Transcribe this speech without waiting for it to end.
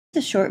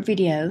A short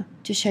video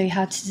to show you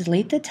how to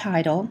delete the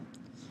title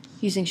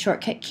using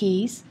shortcut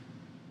keys,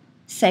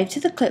 save to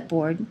the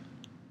clipboard,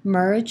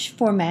 merge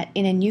format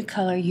in a new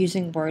color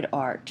using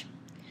WordArt.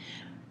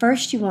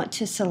 First, you want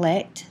to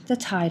select the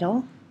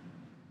title.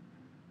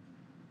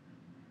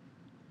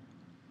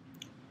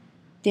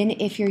 Then,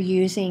 if you're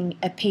using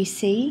a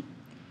PC,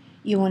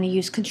 you want to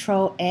use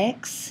Control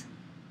X.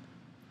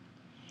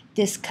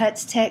 This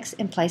cuts text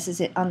and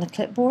places it on the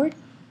clipboard.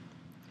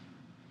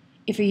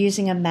 If you're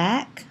using a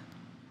Mac,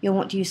 you'll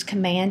want to use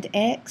Command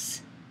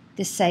X.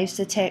 This saves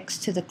the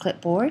text to the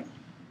clipboard.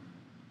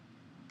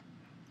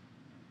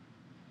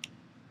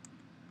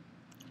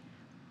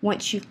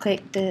 Once you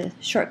click the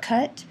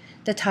shortcut,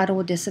 the title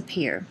will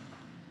disappear.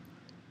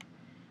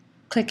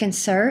 Click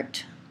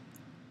Insert,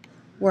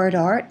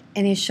 WordArt,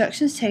 and the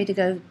instructions tell you to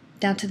go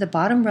down to the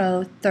bottom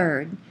row,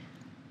 third,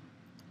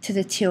 to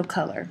the teal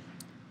color.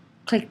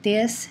 Click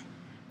this.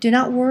 Do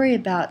not worry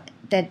about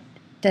the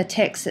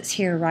text that's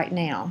here right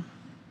now.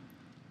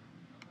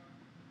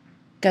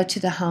 Go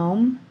to the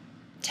Home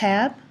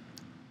tab,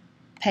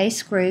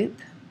 Paste Group,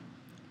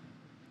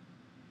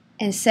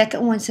 and the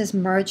second one says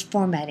Merge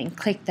Formatting.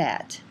 Click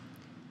that.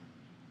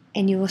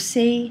 And you will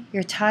see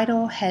your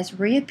title has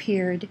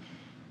reappeared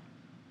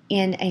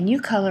in a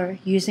new color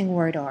using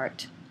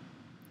WordArt.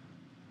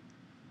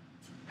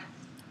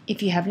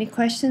 If you have any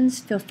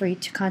questions, feel free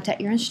to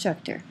contact your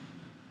instructor.